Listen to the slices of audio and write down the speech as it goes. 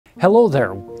Hello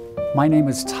there. My name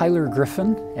is Tyler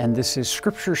Griffin, and this is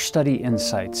Scripture Study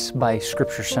Insights by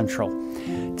Scripture Central.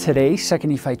 Today, 2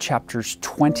 Nephi chapters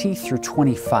 20 through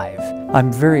 25.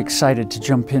 I'm very excited to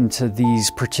jump into these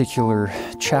particular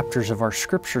chapters of our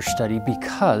Scripture study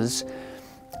because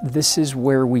this is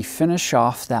where we finish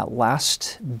off that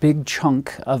last big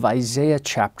chunk of Isaiah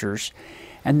chapters,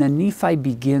 and then Nephi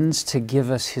begins to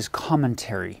give us his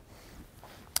commentary.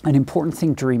 An important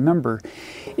thing to remember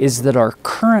is that our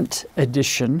current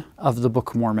edition of the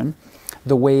Book of Mormon,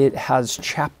 the way it has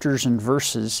chapters and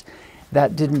verses,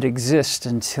 that didn't exist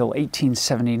until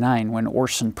 1879 when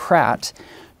Orson Pratt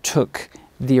took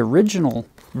the original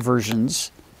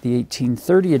versions, the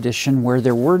 1830 edition, where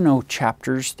there were no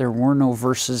chapters, there were no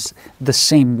verses the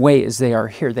same way as they are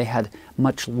here. They had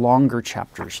much longer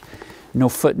chapters, no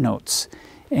footnotes.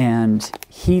 And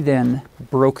he then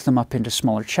broke them up into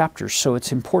smaller chapters. So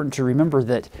it's important to remember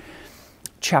that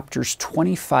chapters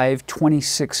 25,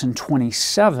 26, and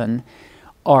 27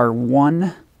 are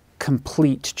one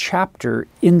complete chapter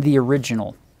in the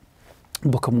original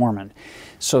Book of Mormon.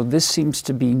 So this seems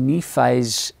to be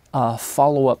Nephi's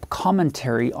follow-up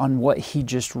commentary on what he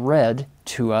just read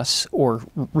to us, or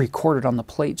recorded on the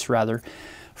plates rather,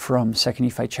 from 2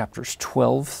 Nephi chapters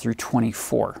 12 through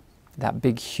 24. That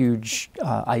big, huge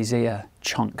Isaiah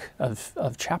chunk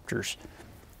of chapters.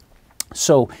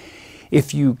 So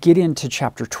if you get into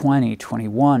chapter 20,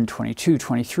 21, 22,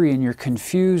 23, and you're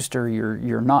confused or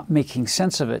you're not making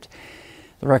sense of it,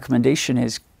 the recommendation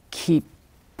is keep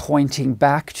pointing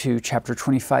back to chapter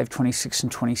 25, 26,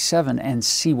 and 27 and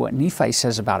see what Nephi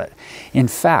says about it. In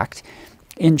fact,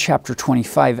 in chapter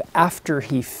 25, after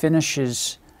he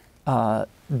finishes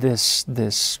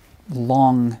this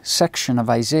long section of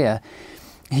Isaiah,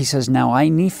 he says, "Now I,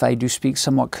 Nephi, do speak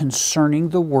somewhat concerning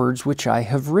the words which I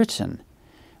have written,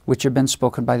 which have been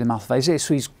spoken by the mouth of Isaiah."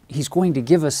 So he's going to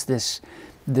give us this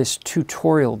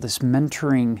tutorial, this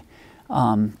mentoring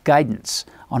guidance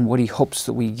on what he hopes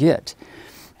that we get.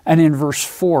 And in verse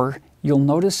 4, you'll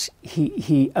notice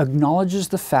he acknowledges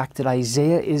the fact that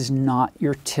Isaiah is not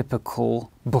your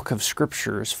typical book of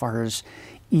Scripture as far as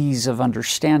ease of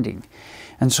understanding.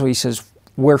 And so he says,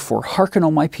 "Wherefore, hearken, O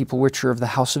my people, which are of the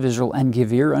house of Israel, and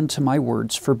give ear unto my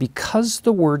words. For because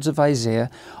the words of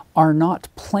Isaiah are not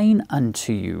plain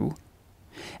unto you,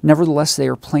 nevertheless they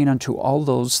are plain unto all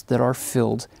those that are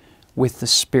filled with the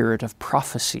spirit of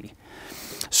prophecy."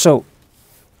 So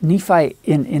Nephi,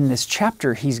 in this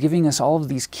chapter, he's giving us all of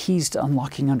these keys to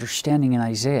unlocking understanding in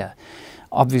Isaiah.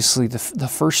 Obviously, the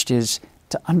first is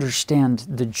to understand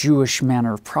the Jewish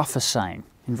manner of prophesying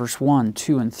in verse 1,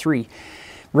 2, and 3.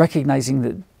 Recognizing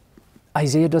that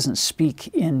Isaiah doesn't speak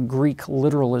in Greek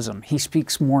literalism. He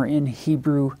speaks more in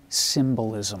Hebrew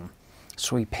symbolism.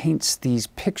 So he paints these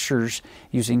pictures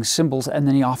using symbols, and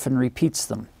then he often repeats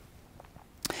them.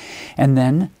 And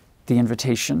then the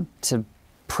invitation to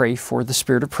pray for the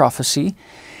spirit of prophecy.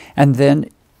 And then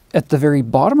at the very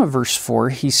bottom of verse 4,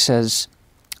 he says,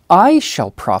 "I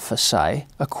shall prophesy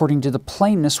according to the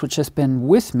plainness which hath been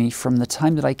with me from the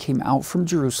time that I came out from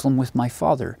Jerusalem with my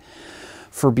father.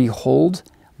 For behold,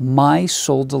 my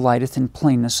soul delighteth in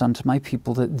plainness unto my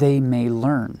people, that they may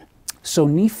learn." So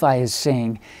Nephi is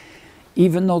saying,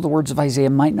 even though the words of Isaiah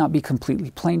might not be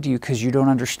completely plain to you because you don't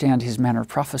understand his manner of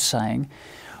prophesying,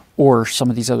 or some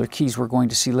of these other keys we're going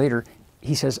to see later,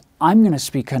 he says, I'm going to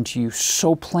speak unto you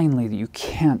so plainly that you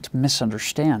can't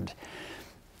misunderstand.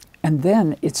 And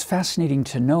then it's fascinating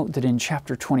to note that in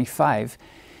chapter 25,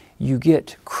 you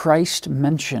get Christ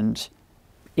mentioned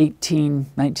 18,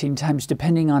 19 times,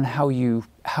 depending on how you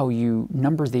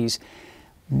number these.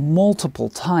 Multiple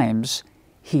times,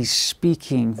 he's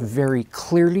speaking very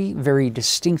clearly, very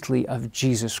distinctly of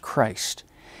Jesus Christ.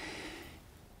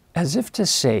 As if to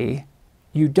say,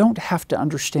 you don't have to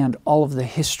understand all of the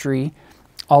history,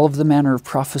 all of the manner of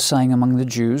prophesying among the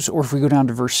Jews, or if we go down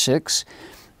to verse 6,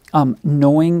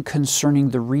 knowing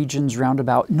concerning the regions round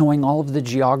about, knowing all of the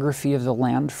geography of the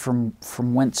land from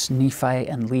whence Nephi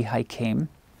and Lehi came.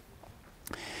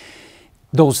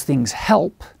 Those things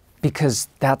help because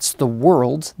that's the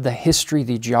world, the history,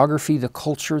 the geography, the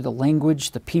culture, the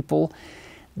language, the people.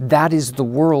 That is the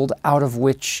world out of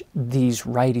which these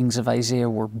writings of Isaiah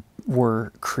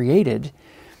were created.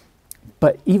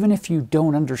 But even if you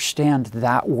don't understand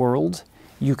that world,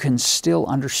 you can still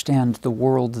understand the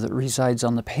world that resides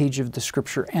on the page of the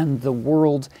Scripture and the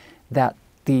world that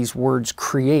these words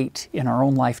create in our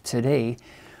own life today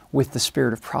with the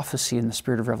spirit of prophecy and the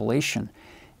spirit of revelation.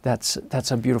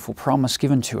 That's a beautiful promise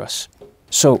given to us.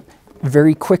 So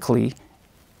very quickly,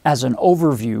 as an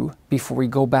overview, before we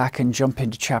go back and jump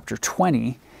into chapter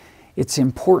 20, it's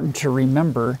important to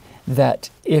remember that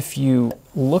if you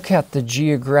look at the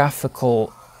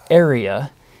geographical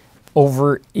area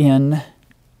over in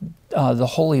the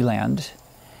Holy Land,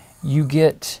 you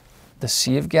get the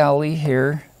Sea of Galilee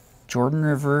here, Jordan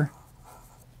River,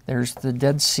 there's the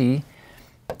Dead Sea,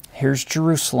 here's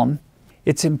Jerusalem.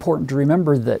 It's important to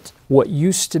remember that what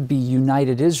used to be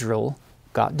united Israel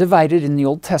got divided in the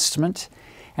Old Testament,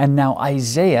 and now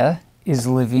Isaiah is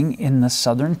living in the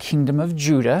southern kingdom of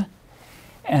Judah,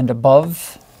 and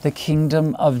above the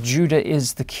kingdom of Judah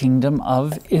is the kingdom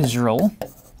of Israel,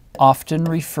 often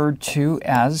referred to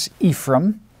as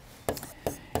Ephraim,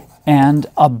 and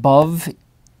above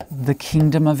the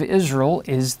kingdom of Israel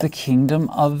is the kingdom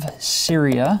of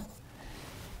Syria,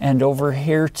 and over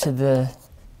here to the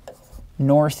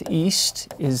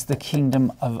northeast is the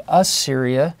kingdom of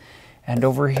Assyria, and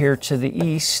over here to the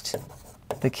east,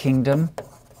 the kingdom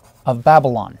of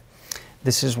Babylon.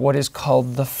 This is what is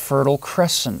called the Fertile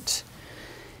Crescent.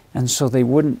 And so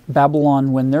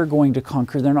Babylon, when they're going to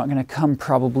conquer, they're not going to come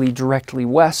probably directly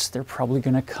west. They're probably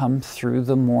going to come through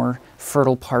the more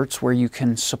fertile parts where you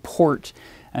can support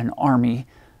an army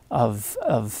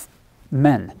of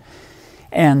men.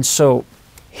 And so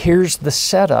here's the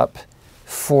setup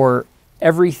for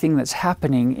everything that's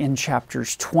happening in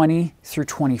chapters 20 through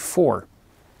 24.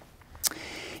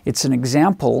 It's an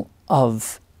example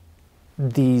of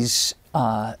these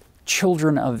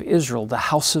children of Israel, the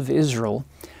house of Israel,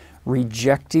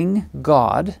 rejecting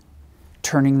God,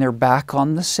 turning their back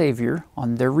on the Savior,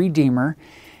 on their Redeemer,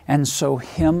 and so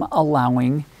Him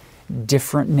allowing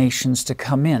different nations to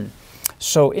come in.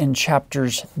 So in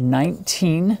chapters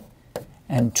 19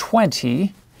 and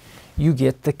 20, you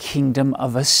get the kingdom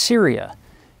of Assyria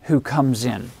who comes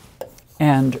in.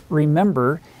 And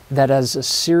remember that as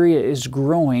Assyria is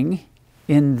growing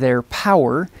in their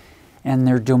power and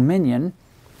their dominion,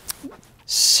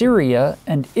 Syria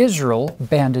and Israel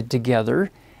banded together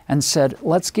and said,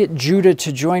 let's get Judah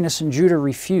to join us, and Judah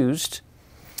refused.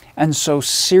 And so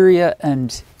Syria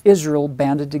and Israel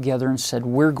banded together and said,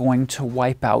 we're going to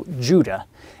wipe out Judah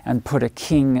and put a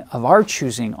king of our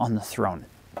choosing on the throne.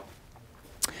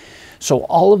 So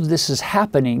all of this is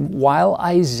happening while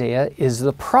Isaiah is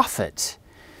the prophet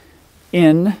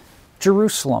in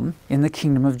Jerusalem, in the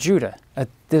kingdom of Judah. At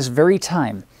this very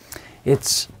time,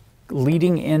 it's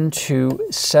leading into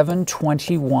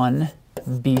 721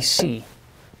 BC.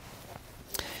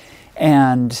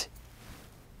 And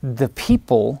the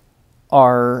people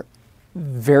are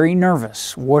very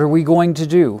nervous. What are we going to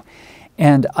do?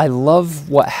 And I love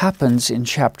what happens in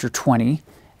chapter 20,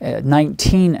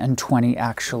 19 and 20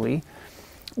 actually,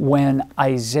 when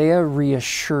Isaiah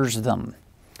reassures them.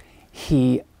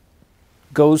 He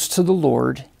goes to the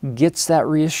Lord, gets that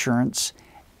reassurance,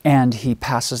 and he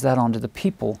passes that on to the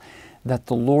people, that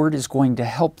the Lord is going to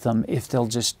help them if they'll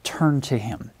just turn to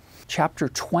Him. Chapter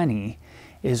 20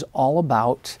 is all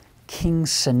about King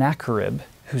Sennacherib,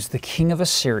 who's the king of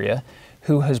Assyria,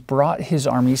 who has brought his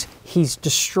armies. He's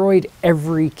destroyed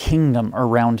every kingdom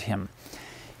around him.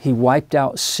 He wiped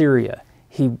out Syria.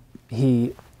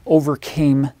 He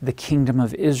overcame the kingdom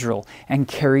of Israel and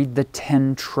carried the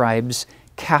 10 tribes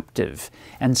captive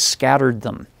and scattered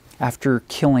them after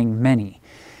killing many.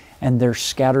 And they're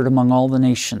scattered among all the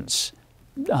nations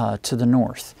to the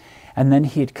north. And then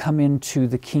he had come into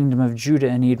the kingdom of Judah,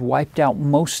 and he had wiped out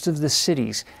most of the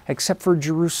cities except for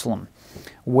Jerusalem,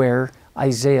 where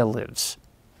Isaiah lives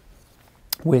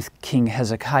with King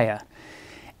Hezekiah.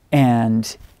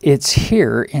 And it's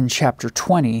here in chapter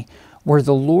 20 where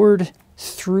the Lord,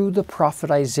 through the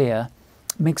prophet Isaiah,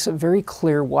 makes it very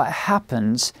clear what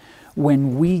happens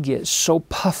when we get so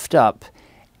puffed up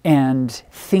and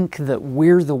think that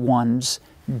we're the ones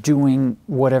doing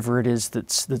whatever it is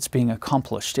that's being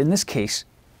accomplished. In this case,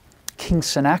 King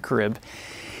Sennacherib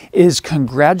is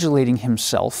congratulating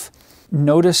himself.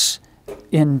 Notice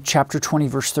in chapter 20,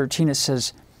 verse 13, it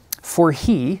says, "For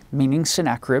he," meaning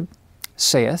Sennacherib,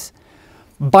 "saith,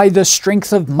 By the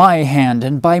strength of my hand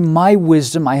and by my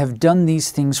wisdom I have done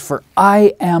these things, for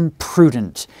I am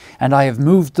prudent, and I have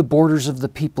moved the borders of the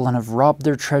people and have robbed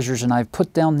their treasures, and I have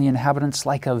put down the inhabitants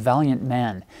like a valiant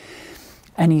man."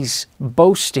 And he's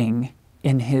boasting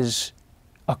in his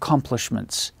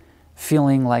accomplishments,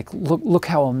 feeling like, look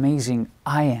how amazing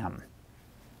I am.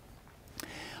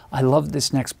 I love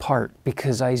this next part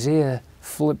because Isaiah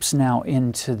flips now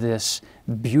into this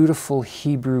beautiful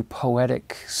Hebrew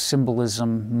poetic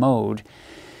symbolism mode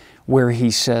where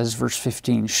he says, verse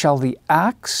 15, "Shall the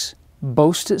axe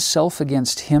boast itself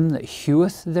against him that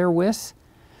heweth therewith?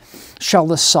 Shall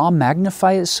the saw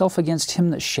magnify itself against him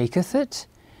that shaketh it?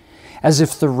 as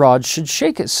if the rod should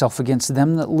shake itself against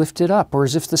them that lift it up, or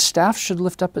as if the staff should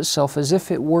lift up itself as if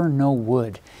it were no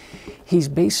wood. He's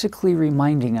basically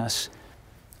reminding us,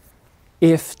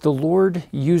 if the Lord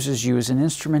uses you as an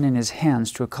instrument in His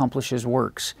hands to accomplish His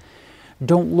works,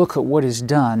 don't look at what is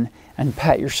done and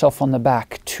pat yourself on the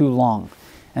back too long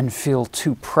and feel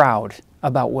too proud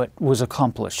about what was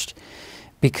accomplished.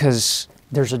 Because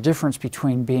there's a difference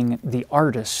between being the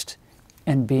artist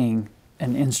and being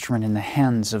an instrument in the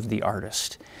hands of the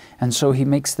artist. And so he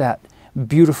makes that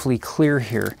beautifully clear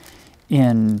here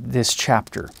in this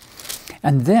chapter.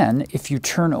 And then, if you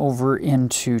turn over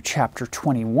into chapter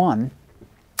 21,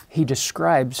 he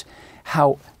describes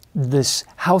how this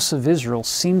house of Israel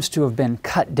seems to have been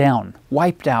cut down,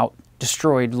 wiped out,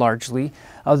 destroyed largely,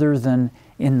 other than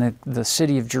in the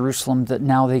city of Jerusalem that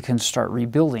now they can start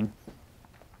rebuilding.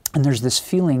 And there's this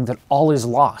feeling that all is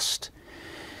lost.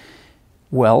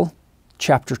 Well,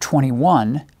 chapter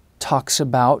 21 talks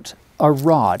about a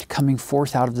rod coming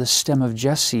forth out of the stem of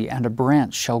Jesse, and a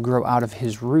branch shall grow out of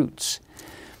his roots.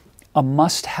 A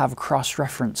must-have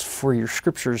cross-reference for your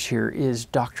scriptures here is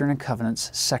Doctrine and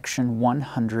Covenants, section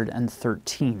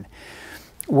 113,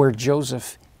 where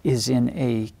Joseph is in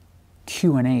a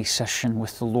Q&A session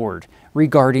with the Lord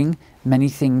regarding many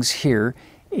things here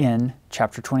in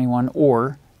chapter 21,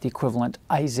 or the equivalent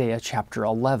Isaiah chapter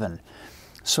 11.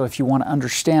 So if you want to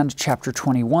understand chapter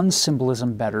 21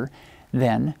 symbolism better,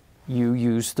 then you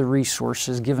use the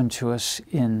resources given to us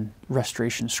in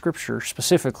Restoration Scripture,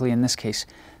 specifically in this case,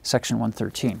 section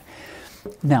 113.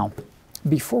 Now,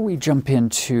 before we jump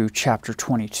into chapter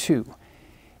 22,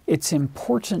 it's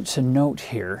important to note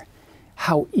here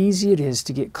how easy it is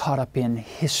to get caught up in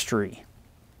history,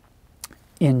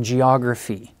 in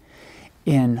geography,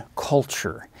 in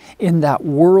culture, in that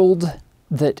world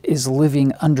that is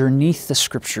living underneath the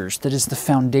Scriptures, that is the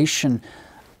foundation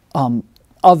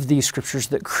of these Scriptures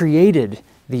that created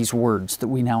these words that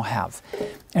we now have.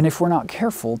 And if we're not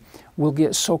careful, we'll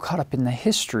get so caught up in the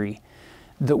history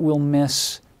that we'll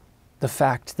miss the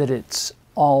fact that it's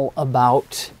all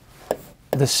about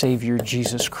the Savior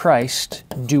Jesus Christ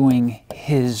doing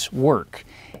His work.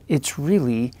 It's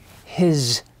really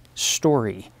His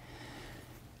story.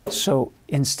 So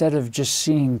instead of just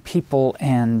seeing people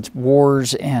and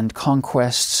wars and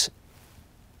conquests,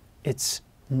 it's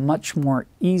much more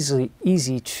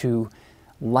easy to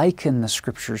liken the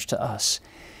Scriptures to us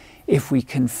if we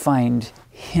can find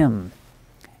Him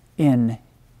in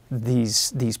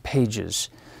these pages,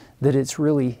 that it's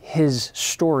really His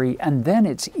story, and then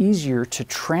it's easier to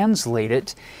translate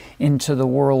it into the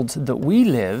world that we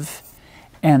live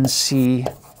and see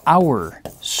our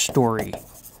story,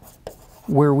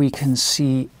 where we can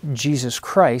see Jesus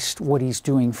Christ, what He's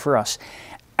doing for us.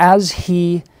 As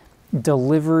He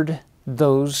delivered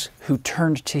those who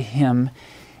turned to Him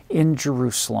in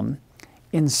Jerusalem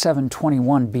in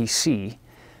 721 BC,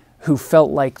 who felt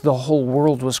like the whole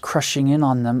world was crushing in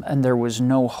on them and there was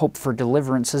no hope for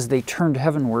deliverance, as they turned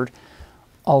heavenward,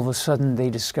 all of a sudden they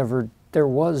discovered there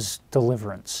was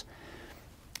deliverance.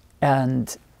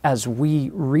 And as we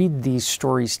read these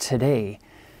stories today,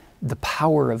 the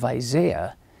power of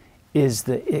Isaiah is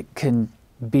that it can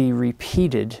be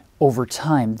repeated over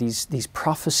time. These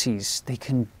prophecies,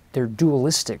 they're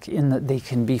dualistic in that they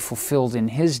can be fulfilled in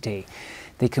His day.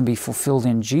 They can be fulfilled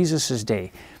in Jesus'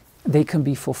 day. They can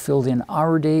be fulfilled in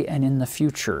our day and in the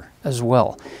future as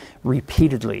well,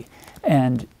 repeatedly.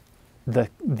 And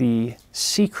the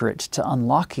secret to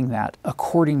unlocking that,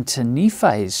 according to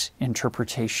Nephi's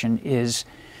interpretation, is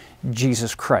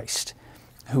Jesus Christ,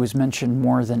 who is mentioned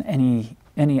more than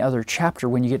any other chapter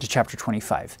when you get to chapter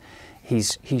 25.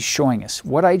 He's showing us,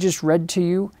 what I just read to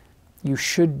you, you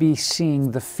should be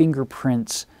seeing the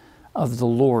fingerprints of the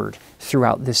Lord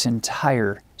throughout this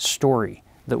entire story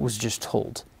that was just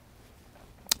told.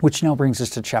 Which now brings us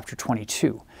to chapter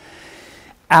 22.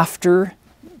 After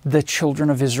the children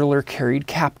of Israel are carried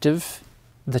captive,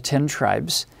 the 10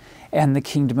 tribes, and the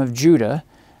kingdom of Judah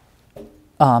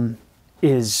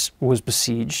was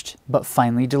besieged, but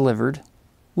finally delivered,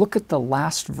 look at the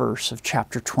last verse of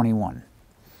chapter 21.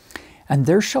 And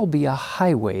there shall be a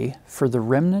highway for the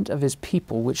remnant of His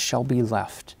people which shall be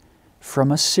left,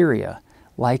 from Assyria,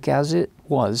 like as it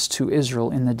was to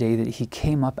Israel in the day that he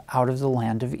came up out of the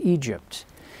land of Egypt.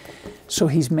 So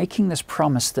he's making this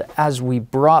promise that as we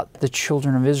brought the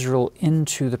children of Israel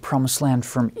into the promised land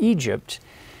from Egypt,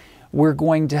 we're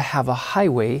going to have a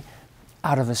highway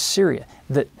out of Assyria,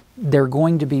 that they're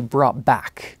going to be brought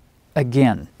back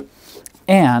again.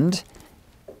 And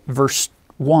verse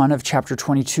 1 of chapter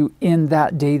 22, in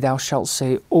that day thou shalt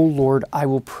say, O Lord, I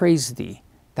will praise thee.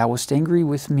 Thou wast angry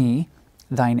with me,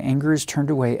 thine anger is turned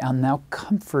away, and thou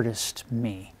comfortest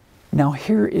me. Now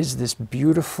here is this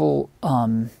beautiful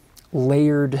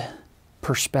layered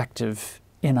perspective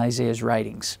in Isaiah's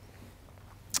writings.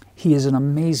 He is an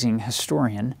amazing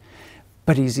historian,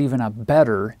 but he's even a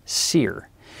better seer.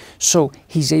 So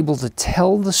he's able to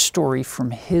tell the story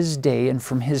from his day and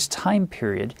from his time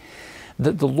period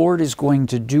that the Lord is going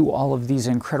to do all of these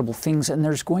incredible things, and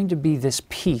there's going to be this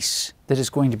peace that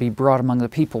is going to be brought among the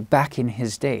people back in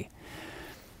his day.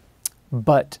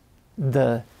 But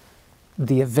the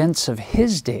events of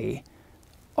his day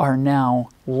are now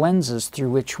lenses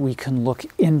through which we can look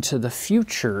into the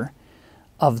future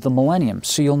of the millennium.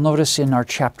 So you'll notice in our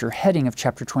chapter heading of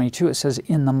chapter 22, it says,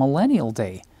 in the millennial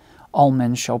day, all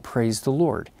men shall praise the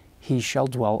Lord. He shall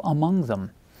dwell among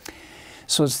them.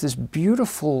 So it's this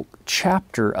beautiful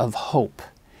chapter of hope.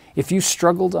 If you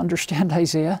struggle to understand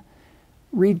Isaiah,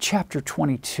 read chapter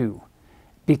 22,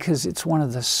 because it's one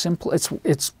of the simple, it's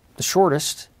the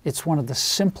shortest, it's one of the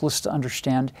simplest to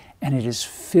understand, and it is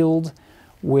filled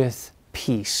with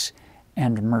peace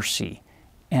and mercy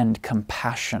and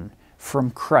compassion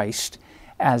from Christ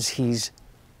as he's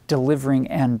delivering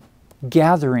and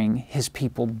gathering his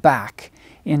people back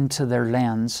into their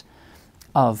lands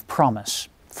of promise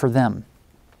for them.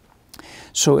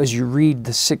 So as you read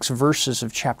the 6 verses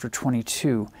of chapter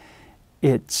 22,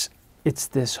 it's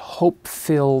this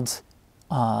hope-filled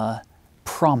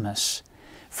promise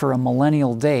for a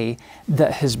millennial day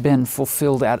that has been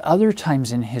fulfilled at other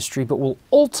times in history, but will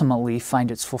ultimately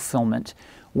find its fulfillment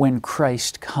when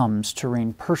Christ comes to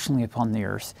reign personally upon the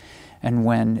earth, and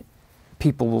when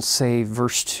people will say,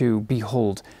 verse 2,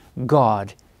 behold,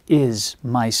 God is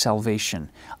my salvation.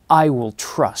 I will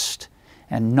trust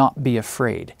and not be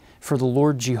afraid. For the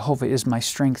Lord Jehovah is my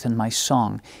strength and my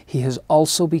song. He has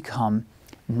also become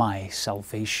my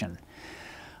salvation.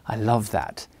 I love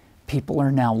that. People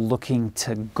are now looking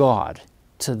to God,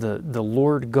 to the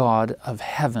Lord God of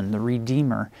heaven, the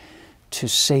Redeemer, to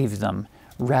save them,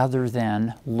 rather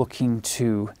than looking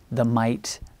to the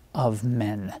might of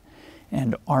men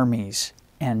and armies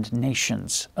and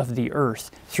nations of the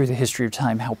earth. Through the history of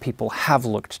time, how people have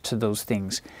looked to those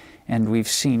things, and we've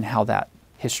seen how that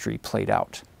history played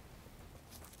out.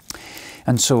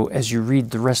 And so as you read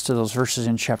the rest of those verses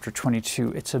in chapter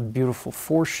 22, it's a beautiful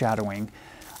foreshadowing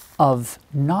of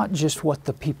not just what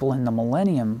the people in the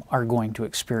millennium are going to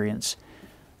experience,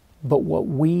 but what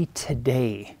we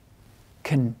today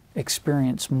can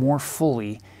experience more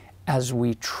fully as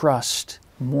we trust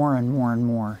more and more and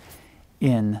more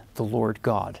in the Lord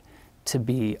God to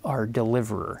be our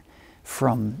deliverer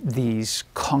from these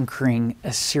conquering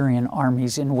Assyrian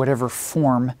armies in whatever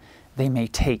form they may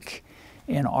take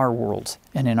in our world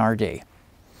and in our day.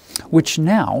 Which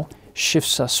now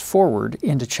shifts us forward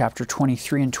into chapter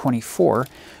 23 and 24,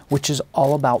 which is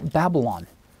all about Babylon.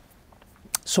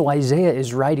 So Isaiah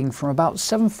is writing from about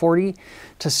 740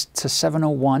 to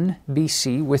 701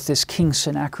 BC with this King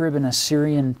Sennacherib and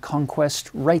Assyrian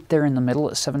conquest right there in the middle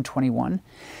at 721.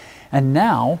 And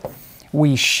now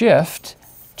we shift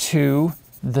to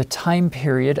the time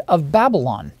period of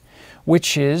Babylon,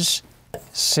 which is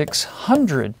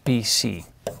 600 BC,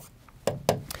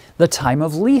 the time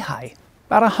of Lehi,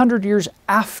 about 100 years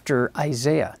after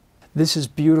Isaiah. This is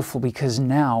beautiful because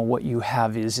now what you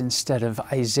have is, instead of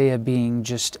Isaiah being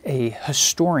just a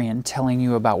historian telling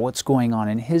you about what's going on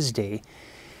in his day,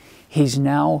 he's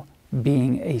now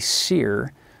being a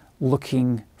seer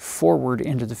looking forward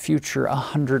into the future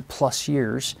 100+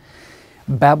 years.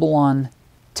 Babylon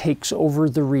takes over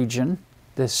the region,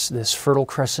 this Fertile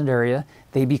Crescent area.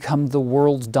 They become the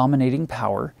world's dominating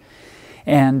power,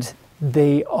 and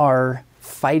they are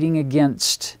fighting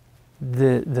against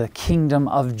the kingdom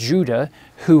of Judah,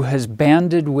 who has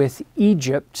banded with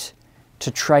Egypt to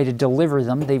try to deliver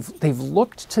them. They've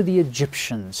looked to the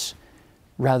Egyptians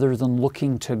rather than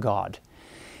looking to God.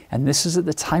 And this is at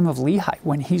the time of Lehi,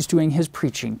 when he's doing his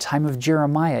preaching, time of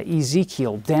Jeremiah,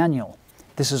 Ezekiel, Daniel.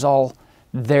 This is all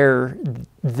their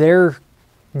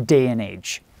day and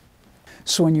age.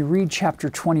 So when you read chapter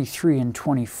 23 and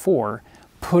 24,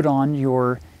 put on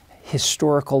your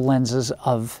historical lenses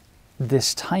of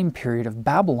this time period of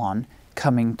Babylon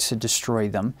coming to destroy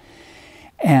them.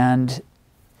 And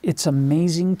it's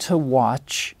amazing to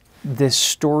watch this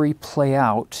story play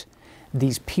out.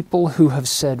 These people who have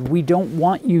said, we don't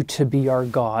want you to be our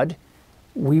God.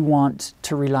 We want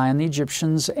to rely on the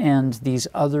Egyptians, and these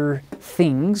other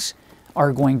things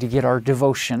are going to get our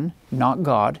devotion, not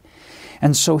God.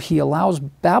 And so he allows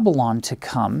Babylon to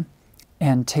come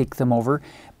and take them over.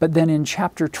 But then in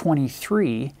chapter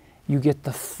 23, you get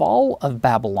the fall of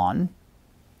Babylon.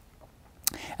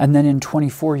 And then in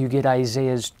 24, you get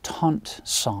Isaiah's taunt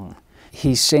song.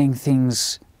 he's saying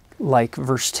things like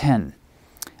verse 10,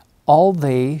 all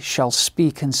they shall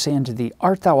speak and say unto thee,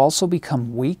 art thou also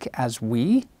become weak as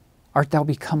we? Art thou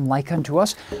become like unto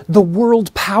us? The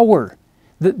world power,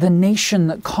 the nation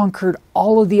that conquered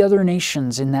all of the other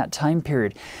nations in that time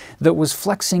period, that was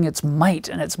flexing its might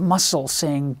and its muscle,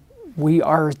 saying, we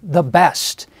are the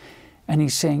best. And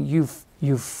he's saying,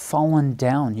 you've fallen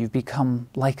down, you've become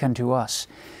like unto us.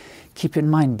 Keep in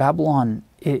mind, Babylon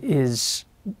is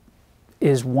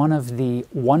one of the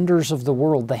wonders of the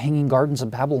world, the Hanging Gardens of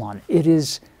Babylon. It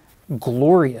is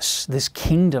glorious, this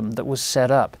kingdom that was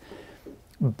set up.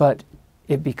 But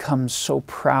it becomes so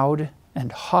proud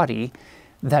and haughty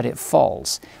that it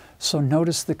falls. So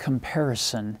notice the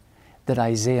comparison that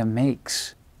Isaiah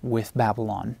makes with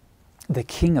Babylon, the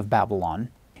king of Babylon.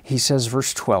 He says,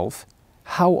 verse 12,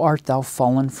 how art thou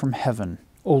fallen from heaven,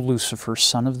 O Lucifer,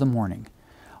 son of the morning?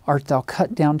 Art thou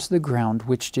cut down to the ground,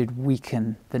 which did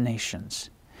weaken the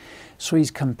nations? So he's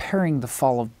comparing the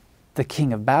fall of the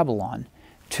king of Babylon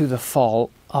to the fall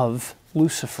of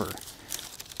Lucifer,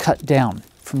 cut down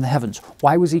from the heavens.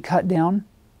 Why was he cut down?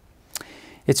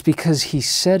 It's because he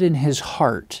said in his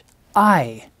heart,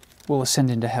 I will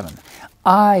ascend into heaven.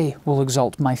 I will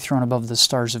exalt my throne above the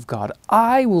stars of God.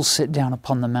 I will sit down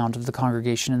upon the mount of the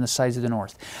congregation in the sides of the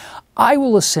north. I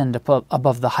will ascend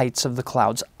above the heights of the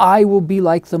clouds. I will be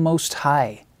like the Most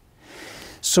High.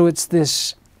 So it's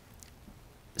this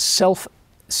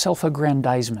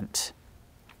self-aggrandizement.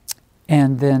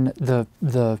 And then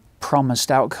the promised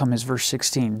outcome is verse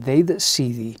 16. They that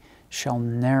see thee shall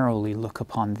narrowly look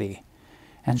upon thee,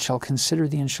 and shall consider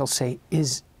thee, and shall say,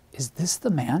 Is this the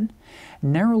man?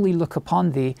 Narrowly look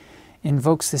upon thee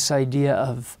invokes this idea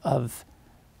of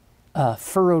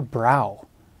furrowed brow,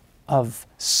 of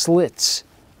slits,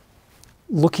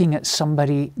 looking at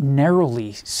somebody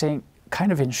narrowly, saying,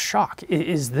 kind of in shock,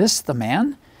 is this the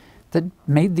man that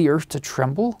made the earth to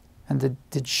tremble and that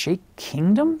did shake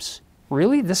kingdoms?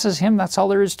 Really? This is him? That's all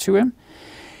there is to him?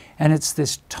 And it's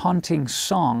this taunting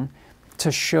song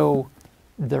to show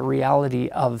the reality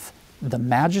of the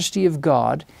majesty of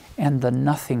God and the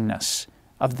nothingness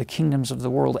of the kingdoms of the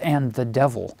world and the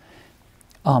devil,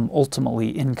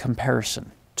 ultimately in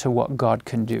comparison to what God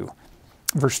can do.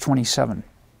 Verse 27,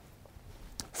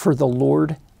 for the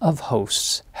Lord of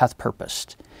hosts hath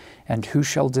purposed, and who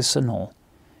shall disannul?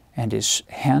 And his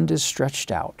hand is stretched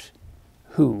out,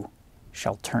 who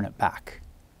shall turn it back?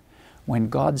 When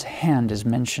God's hand is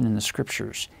mentioned in the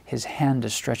Scriptures, his hand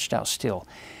is stretched out still.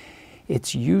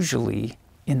 It's usually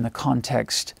in the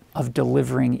context of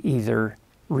delivering either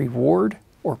reward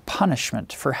or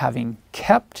punishment for having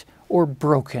kept or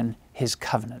broken his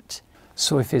covenant.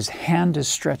 So if his hand is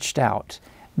stretched out,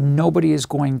 nobody is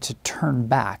going to turn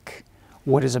back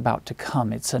what is about to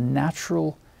come. It's a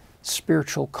natural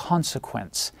spiritual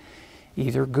consequence,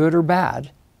 either good or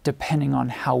bad, depending on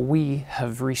how we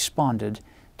have responded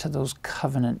to those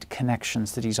covenant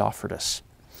connections that he's offered us.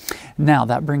 Now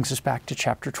that brings us back to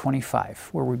chapter 25,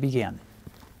 where we began.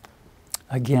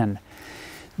 Again,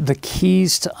 the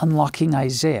keys to unlocking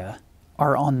Isaiah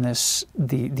are on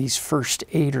these first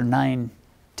 8 or 9,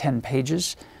 10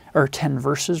 pages, or 10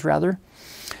 verses rather.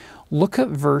 Look at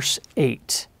verse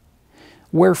 8.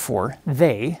 Wherefore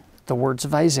they, the words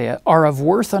of Isaiah, are of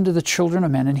worth unto the children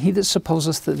of men, and he that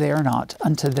supposeth that they are not,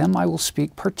 unto them I will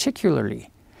speak particularly,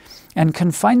 and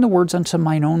confine the words unto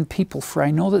mine own people, for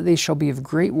I know that they shall be of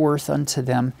great worth unto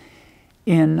them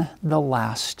in the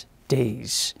last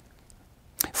days.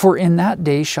 For in that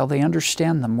day shall they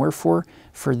understand them, wherefore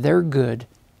for their good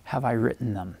have I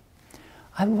written them.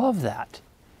 I love that.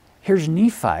 Here's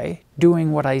Nephi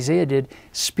doing what Isaiah did,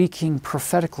 speaking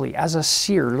prophetically as a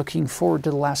seer, looking forward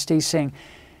to the last days, saying,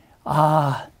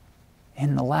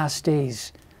 in the last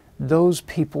days, those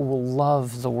people will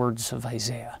love the words of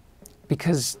Isaiah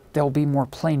because they'll be more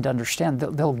plain to understand.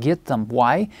 They'll get them.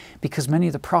 Why? Because many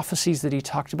of the prophecies that he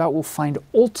talked about will find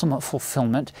ultimate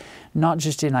fulfillment, not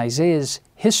just in Isaiah's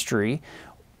history,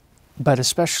 but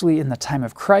especially in the time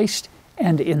of Christ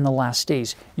and in the last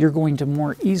days. You're going to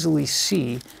more easily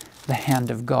see the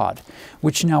hand of God,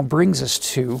 which now brings us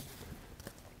to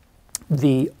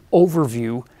the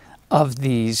overview of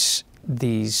these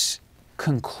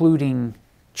concluding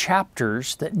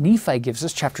chapters that Nephi gives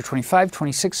us, chapter 25,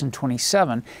 26, and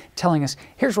 27, telling us,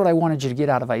 here's what I wanted you to get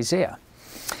out of Isaiah.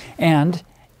 And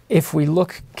if we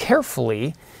look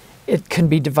carefully, it can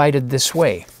be divided this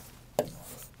way.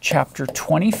 Chapter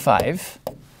 25,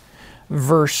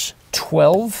 verse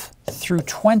 12 through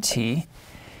 20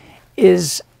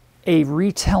 is a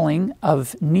retelling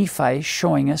of Nephi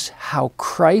showing us how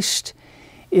Christ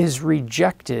is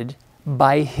rejected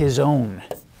by his own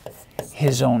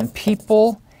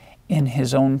people in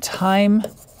his own time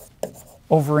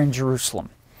over in Jerusalem,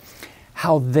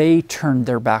 how they turned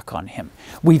their back on him.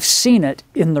 We've seen it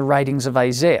in the writings of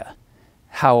Isaiah,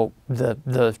 how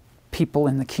the people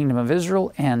in the kingdom of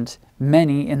Israel and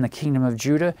many in the kingdom of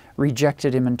Judah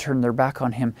rejected him and turned their back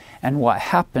on him, and what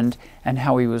happened, and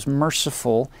how he was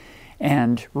merciful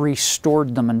and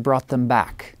restored them and brought them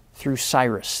back through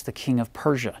Cyrus, the king of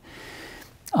Persia.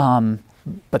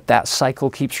 But that cycle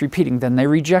keeps repeating. Then they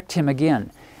reject him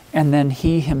again. And then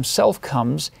he himself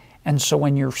comes. And so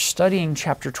when you're studying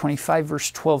chapter 25, verse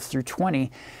 12 through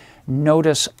 20,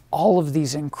 notice all of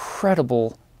these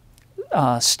incredible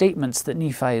statements that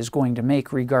Nephi is going to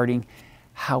make regarding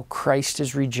how Christ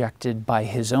is rejected by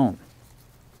his own.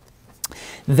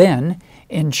 Then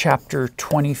in chapter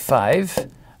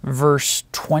 25, verse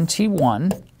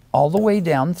 21, all the way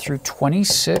down through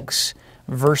 26,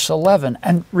 verse 11.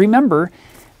 And remember,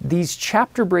 these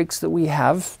chapter breaks that we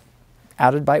have,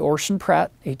 added by Orson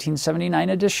Pratt, 1879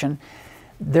 edition,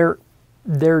 they're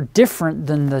different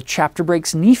than the chapter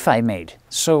breaks Nephi made.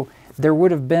 So there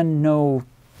would have been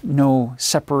no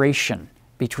separation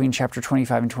between chapter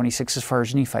 25 and 26 as far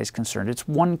as Nephi is concerned. It's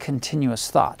one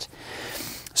continuous thought.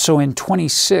 So in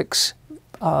 26,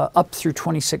 up through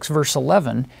 26, verse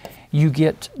 11, you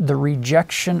get the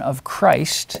rejection of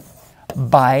Christ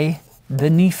by the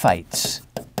Nephites.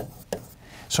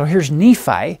 So here's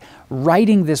Nephi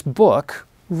writing this book,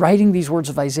 writing these words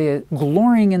of Isaiah,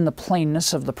 glorying in the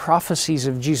plainness of the prophecies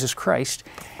of Jesus Christ,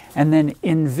 and then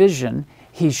in vision,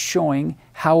 he's showing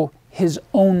how his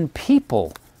own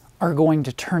people are going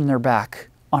to turn their back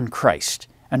on Christ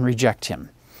and reject him.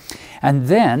 And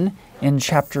then in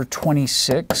chapter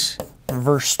 26,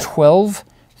 verse 12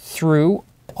 through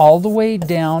all the way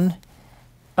down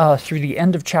through the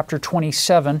end of chapter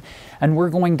 27, and we're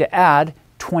going to add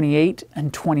 28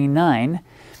 and 29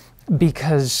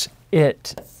 because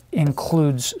it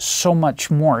includes so much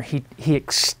more. He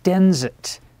extends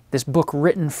it. This book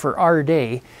written for our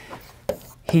day,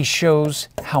 he shows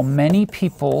how many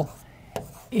people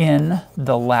in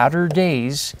the latter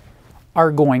days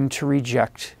are going to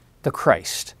reject the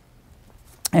Christ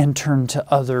and turn to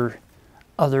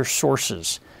other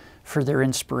sources for their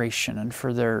inspiration and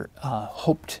for their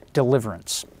hoped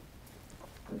deliverance.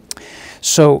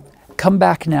 So come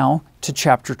back now to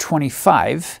chapter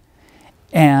 25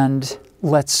 and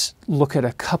let's look at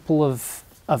a couple of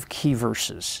key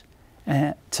verses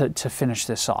to finish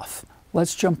this off.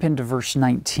 Let's jump into verse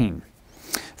 19.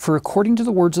 For according to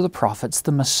the words of the prophets,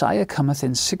 the Messiah cometh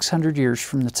in 600 years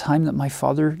from the time that my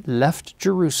father left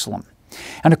Jerusalem.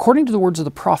 And according to the words of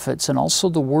the prophets, and also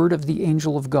the word of the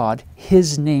angel of God,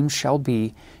 his name shall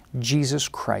be Jesus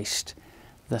Christ,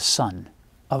 the Son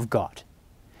of God.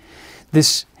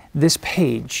 This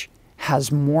page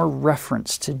has more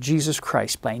reference to Jesus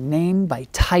Christ by name, by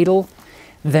title,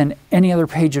 than any other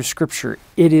page of Scripture.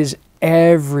 It is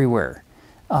everywhere.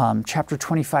 Chapter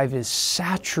 25 is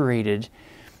saturated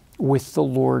with the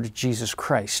Lord Jesus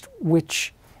Christ,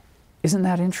 which, isn't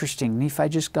that interesting? Nephi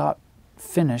just got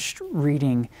finished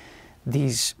reading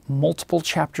these multiple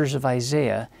chapters of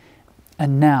Isaiah,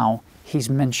 and now he's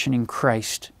mentioning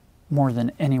Christ more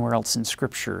than anywhere else in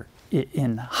Scripture,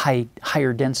 in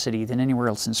higher density than anywhere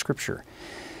else in Scripture.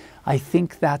 I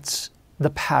think that's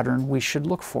the pattern we should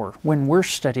look for when we're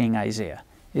studying Isaiah,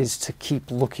 is to keep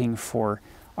looking for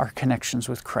our connections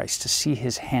with Christ, to see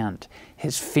his hand,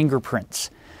 his fingerprints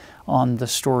on the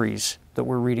stories that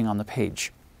we're reading on the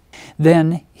page.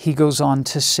 Then he goes on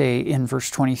to say in verse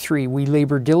 23, we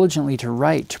labor diligently to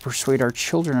write, to persuade our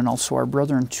children and also our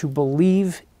brethren to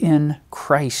believe in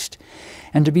Christ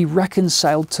and to be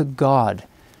reconciled to God.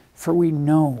 For we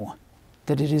know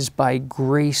that it is by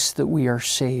grace that we are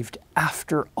saved,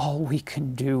 after all we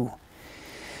can do.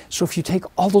 So if you take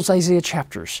all those Isaiah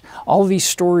chapters, all these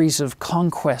stories of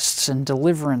conquests and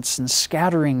deliverance and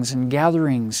scatterings and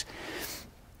gatherings,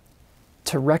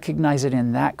 to recognize it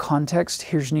in that context,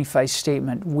 here's Nephi's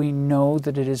statement: we know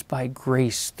that it is by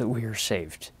grace that we are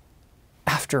saved,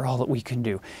 after all that we can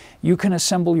do. You can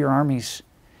assemble your armies.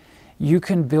 You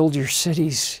can build your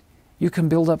cities. You can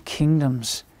build up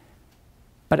kingdoms.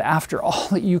 But after all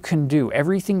that you can do,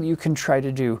 everything that you can try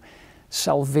to do,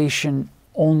 salvation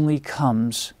only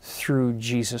comes through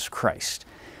Jesus Christ.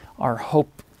 Our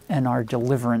hope and our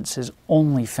deliverance is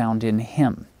only found in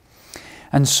him.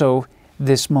 And so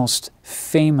this most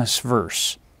famous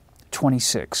verse,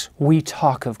 26, we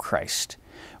talk of Christ,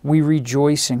 we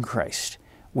rejoice in Christ,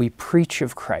 we preach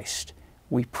of Christ,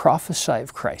 we prophesy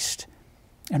of Christ,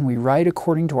 and we write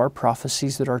according to our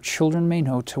prophecies, that our children may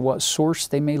know to what source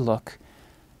they may look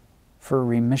for a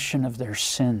remission of their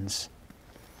sins.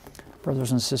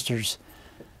 Brothers and sisters,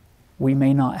 We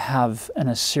may not have an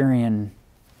Assyrian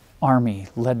army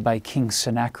led by King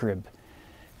Sennacherib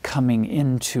coming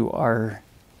into our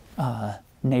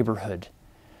neighborhood.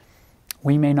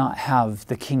 We may not have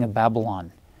the king of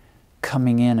Babylon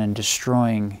coming in and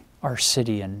destroying our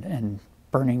city and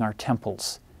burning our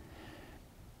temples.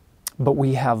 But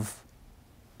we have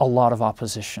a lot of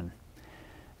opposition.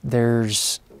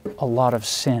 There's a lot of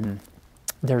sin.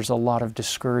 There's a lot of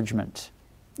discouragement.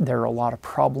 There are a lot of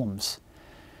problems.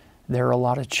 There are a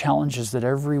lot of challenges that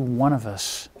every one of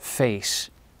us face.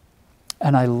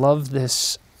 And I love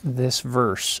this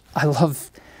verse. I love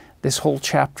this whole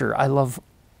chapter. I love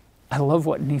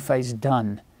what Nephi's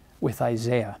done with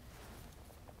Isaiah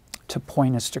to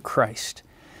point us to Christ,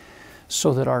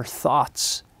 so that our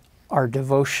thoughts, our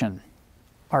devotion,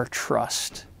 our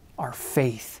trust, our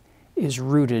faith is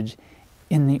rooted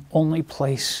in the only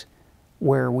place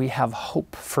where we have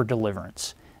hope for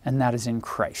deliverance, and that is in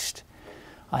Christ.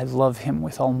 I love him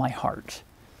with all my heart,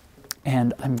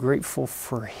 and I'm grateful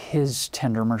for his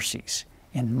tender mercies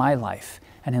in my life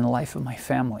and in the life of my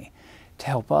family to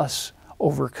help us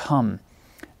overcome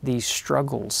these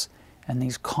struggles and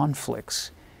these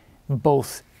conflicts,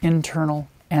 both internal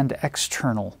and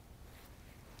external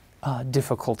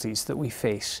difficulties that we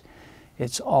face.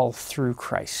 It's all through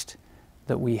Christ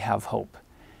that we have hope.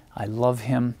 I love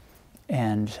him,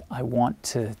 and I want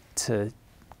to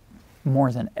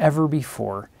more than ever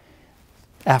before,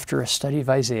 after a study of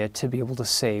Isaiah, to be able to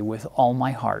say with all my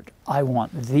heart, I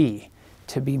want thee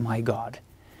to be my God,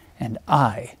 and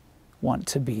I want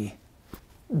to be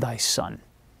thy son,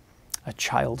 a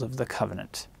child of the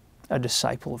covenant, a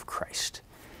disciple of Christ.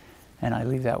 And I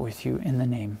leave that with you in the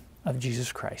name of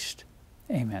Jesus Christ.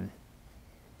 Amen.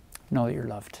 Know that you're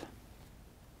loved.